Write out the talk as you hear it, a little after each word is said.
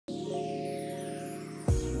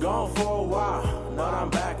Gone for a while, know that I'm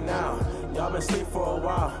back now. Y'all been asleep for a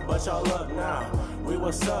while, but y'all up now. We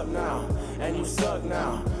what's up now, and you suck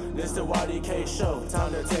now. This the YDK show,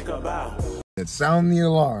 time to take a bow. Sound the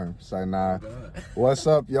alarm. Say nah. What's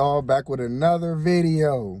up, y'all? Back with another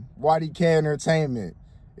video. YDK Entertainment.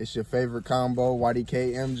 It's your favorite combo,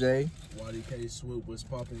 YDK MJ. YDK Swoop, what's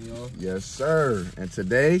poppin', y'all? Yes, sir. And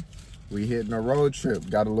today, we hitting a road trip.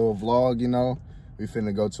 Got a little vlog, you know. We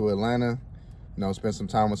finna go to Atlanta. You know, spend some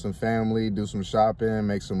time with some family, do some shopping,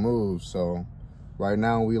 make some moves. So, right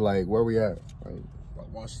now, we like, where we at? Like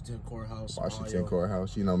Washington Courthouse. Washington Ohio.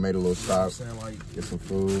 Courthouse. You know, made a little stop. You know what I'm saying? Like, get some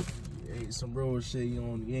food. Ain't some real shit. You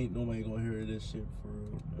ain't nobody gonna hear this shit for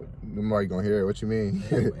real. Nobody gonna hear it. What you mean?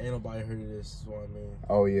 Ain't nobody heard of this. Is what I mean.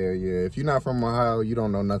 Oh yeah, yeah. If you're not from Ohio, you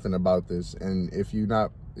don't know nothing about this. And if you're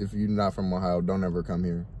not from Ohio, don't ever come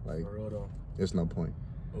here. Like, for real though. There's no point.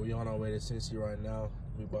 But we on our way to Cincy right now.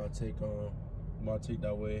 We about to take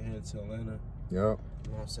that way ahead to Atlanta. Yep. You know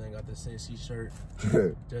what I'm saying? Got the Cincy shirt.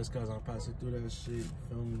 Just cause I'm passing through that shit. You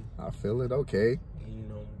feel me? I feel it. Okay. And, you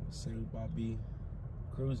know, saying we about to be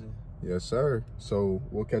cruising. Yes, sir. So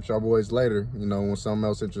we'll catch y'all boys later, you know, when something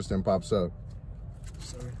else interesting pops up.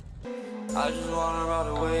 Sir. I just wanna ride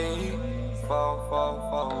away,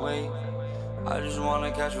 fall away. I just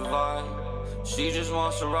wanna catch a vibe. She just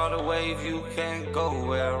wants to ride a wave. You can't go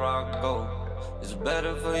where I go. It's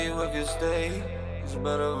better for you if you stay. It's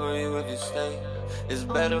better for you if you stay. It's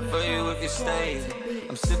better for you if you stay.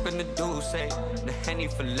 I'm sipping the Douce, the Henny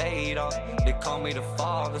for later. They call me the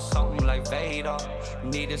father, something like Vader.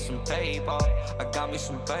 Needed some paper, I got me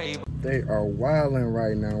some paper. They are wilding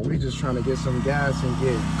right now. We just trying to get some gas and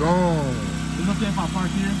get gone. You okay if I park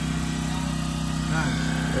here?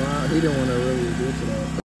 Well, he didn't want to really get to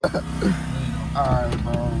that. Alright,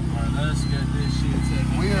 bro. Alright, let's get this shit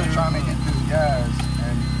taken. We are trying to get this gas,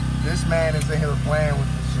 and this man is in here playing with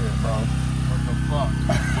this shit, bro. What the fuck?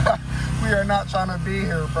 We are not trying to be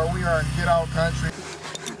here, bro. We are in get out country.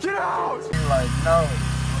 Get out! He's like, no.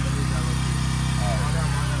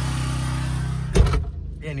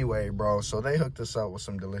 Anyway, bro, so they hooked us up with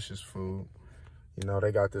some delicious food. You know,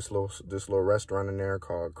 they got this little restaurant in there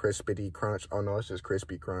called Crispity Crunch. Oh no, it's just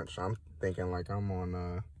Crispy Crunch. I'm thinking like I'm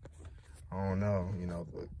on I don't know, you know,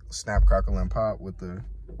 the Snap, Crackle, and Pop with the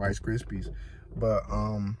Rice Krispies. But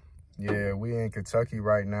yeah, we in Kentucky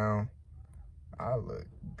right now. I look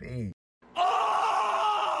beat.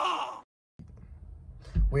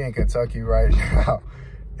 We in Kentucky right now,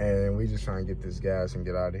 and we just trying to get this gas and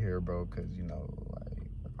get out of here, bro, because, you know, like,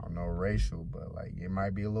 I don't know racial, but, like, it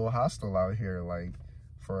might be a little hostile out here, like,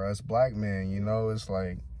 for us black men, you know. It's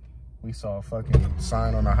like, we saw a fucking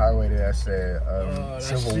sign on the highway that said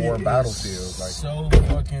Civil War battlefield. Like, so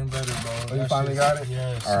fucking better, bro. Oh, you finally got it?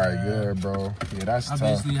 Yes. All right, good, bro. Yeah, that's tough.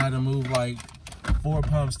 I basically had to move, like, 4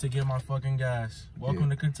 pumps to get my fucking gas. Welcome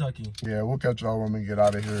to Kentucky. Yeah, we'll catch y'all when we get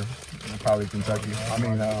out of here. Probably Kentucky.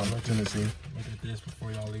 Tennessee. Look at this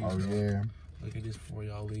before y'all leave. Oh, bro. yeah. Look at this before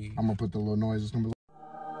y'all leave. I'm going to put the little noises.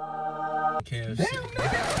 KFC. Damn,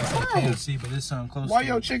 KFC, but it's something close. Why to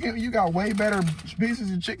your chicken? You got way better pieces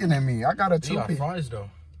of chicken than me. I got a You got two-piece. fries, though.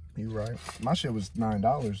 You right. My shit was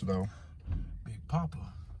 $9, though. Big Papa.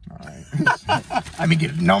 All right. Let me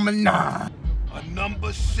get number 9. A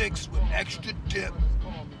number 6 with extra dip,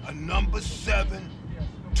 a number 7,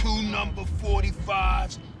 2 number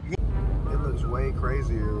 45s. It looks way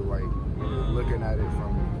crazier, like, looking at it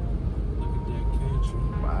from... Look at that country.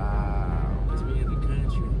 Wow. Let's be in the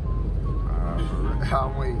country.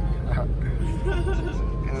 I'll wait.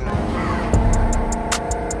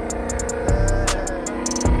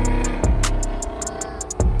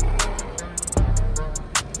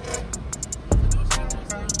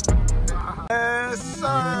 Yes,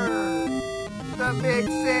 sir. The big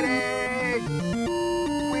city.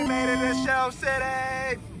 We made it to Show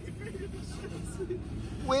City.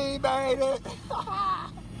 We made it.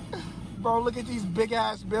 Bro, look at these big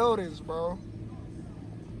ass buildings, bro.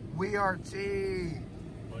 We are T.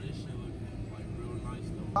 But this shit looking like real nice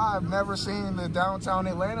though. I've never seen the downtown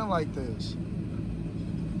Atlanta like this.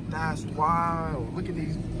 That's wild. Look at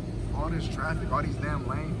these, all this traffic, all these damn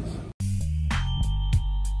lanes.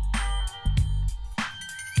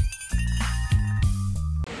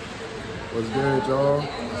 What's good, y'all?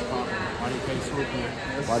 YDK Swoop here.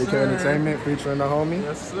 YDK Entertainment featuring the homie.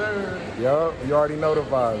 Yes, sir. Yup, you already know the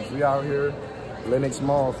vibes. We out here, Lenox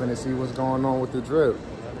Mall, finna see what's going on with the drip.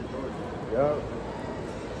 Yup.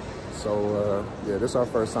 So, yeah, this is our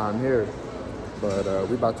first time here. But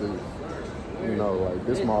we about to, you know, like,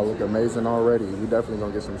 this mall look amazing already. We definitely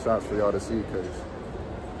gonna get some shots for y'all to see, because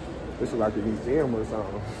this is like a museum or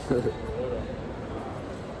something.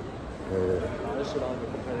 Yeah. That shit don't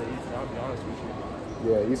even compare to Easton, I'll be honest with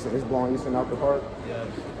you. Yeah, Easton, it's blowing Easton out the park? Yeah.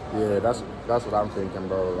 Yeah, that's what I'm thinking,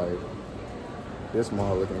 bro. Like, this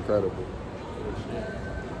mall look incredible.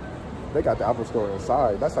 They got the Apple Store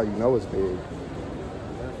inside. That's how you know it's big.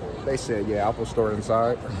 They said, yeah, Apple Store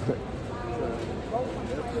inside.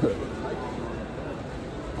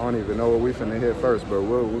 I don't even know what we finna hit first, but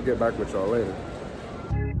we'll get back with y'all later.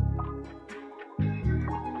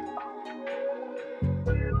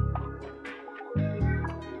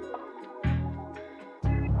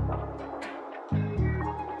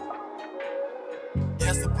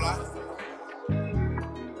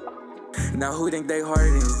 Now who think they harder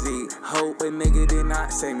than Z? Hope a nigga did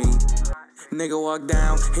not say me. Nigga walk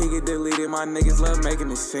down, he get deleted, my niggas love making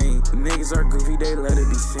a scene. Niggas are goofy, they let it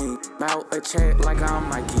be seen. Bout a check like I'm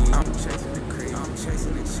Nike. I'm chasing the cream, I'm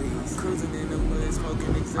chasing the cheese. Cruising in the woods,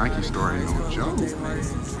 smoking exotic. Nike store ain't no joke.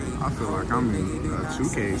 I feel like I'm in a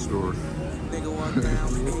 2K store. Nigga walk down,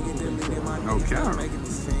 he get deleted, my no niggas cap. love making a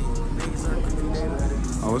scene. Niggas are goofy, they let it be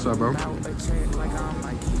seen. Oh, what's up, bro? Bout a check like I'm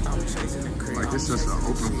Nike. I'm chasing the cream. Like, it's just an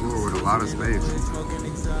open floor with a lot of space. Smoking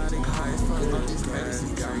exotic, high as fuck, I'm just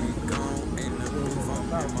medicine, got me gone.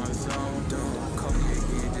 My zone, don't call me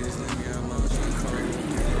again, just leave me alone. She crazy.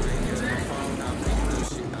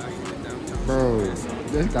 Bro,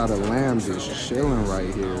 this got a lamb just chilling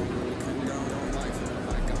right here.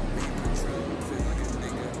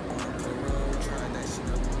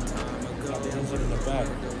 In the back.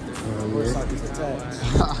 Looks like he's attached.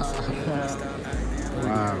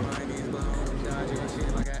 Wow.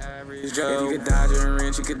 If you could dodge a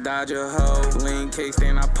wrench, you could dodge a hoe. Lean case,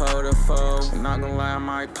 then I pull the foe. I'm not gonna lie, I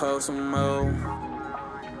might post some more.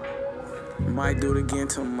 Might do it again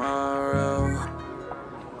tomorrow.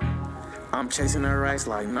 I'm chasing the rice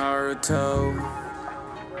like Naruto.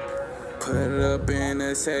 Put it up in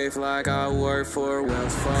the safe like I work for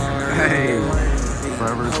Wells Fargo. Hey,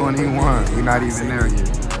 Forever 21. We're not even there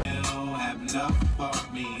yet.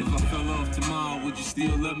 If I fell off tomorrow, would you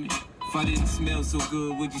still love me? If I didn't smell so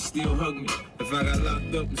good, would you still hug me? If I got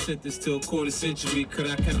locked up and sentenced to a quarter century, could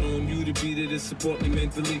I count on you to be there to support me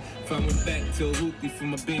mentally? If I went back to a hoopty for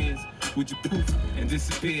my bands, would you poof and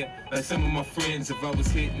disappear like some of my friends? If I was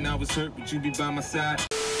hit and I was hurt, would you be by my side?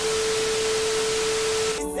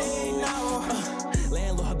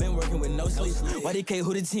 Landlord, I've been working with no sleep. YDK,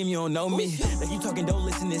 who the team, you don't know me. Like you talking, don't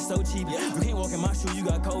listen, it's so cheap. You can't walk in my shoes, you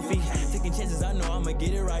got cold feet. Taking chances, I know I'ma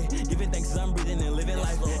get it right. Giving thanks as I'm breathing and living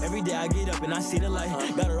life. Every day I get up and I see the light.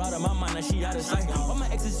 Got her out of my mind, now she out of sight. All my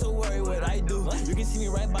exes so worried what I do. You can see me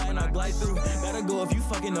right by and I glide through. Gotta go if you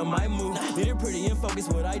fucking up my move. Did it pretty and focus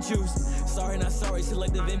what I choose. Sorry, not sorry,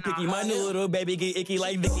 selective and picky. My new little baby get icky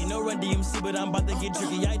like Vicky. No run DMC, but I'm about to get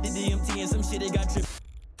tricky. I did DMT and some shit, it got trippy.